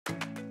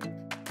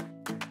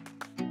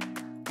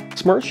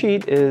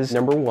Smartsheet is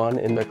 #1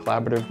 in the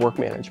collaborative work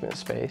management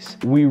space.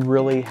 We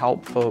really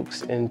help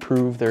folks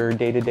improve their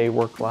day-to-day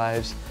work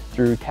lives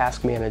through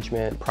task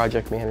management,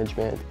 project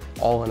management,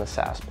 all in a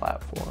SaaS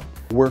platform.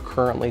 We're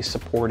currently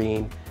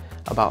supporting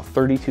about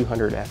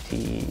 3,200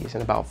 FTEs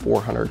and about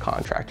 400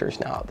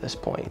 contractors now at this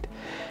point.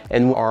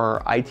 And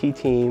our IT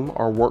team,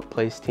 our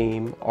workplace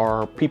team,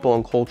 our people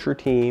and culture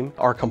team,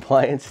 our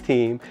compliance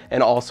team,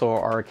 and also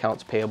our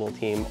accounts payable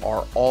team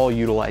are all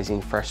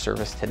utilizing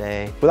Freshservice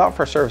today. Without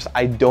Freshservice,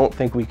 I don't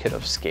think we could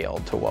have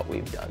scaled to what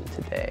we've done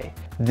today.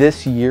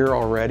 This year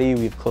already,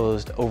 we've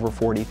closed over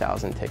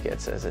 40,000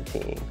 tickets as a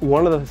team.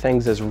 One of the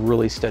things that's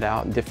really stood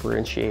out and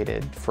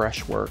differentiated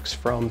Freshworks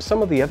from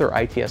some of the other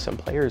ITSM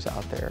players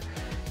out there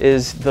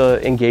is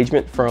the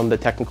engagement from the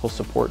technical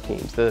support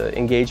teams, the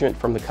engagement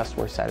from the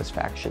customer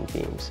satisfaction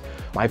teams.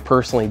 I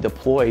personally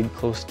deployed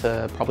close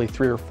to probably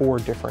 3 or 4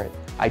 different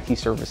IT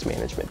service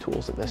management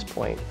tools at this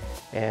point,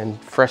 and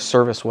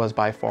Freshservice was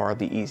by far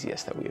the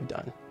easiest that we have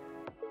done.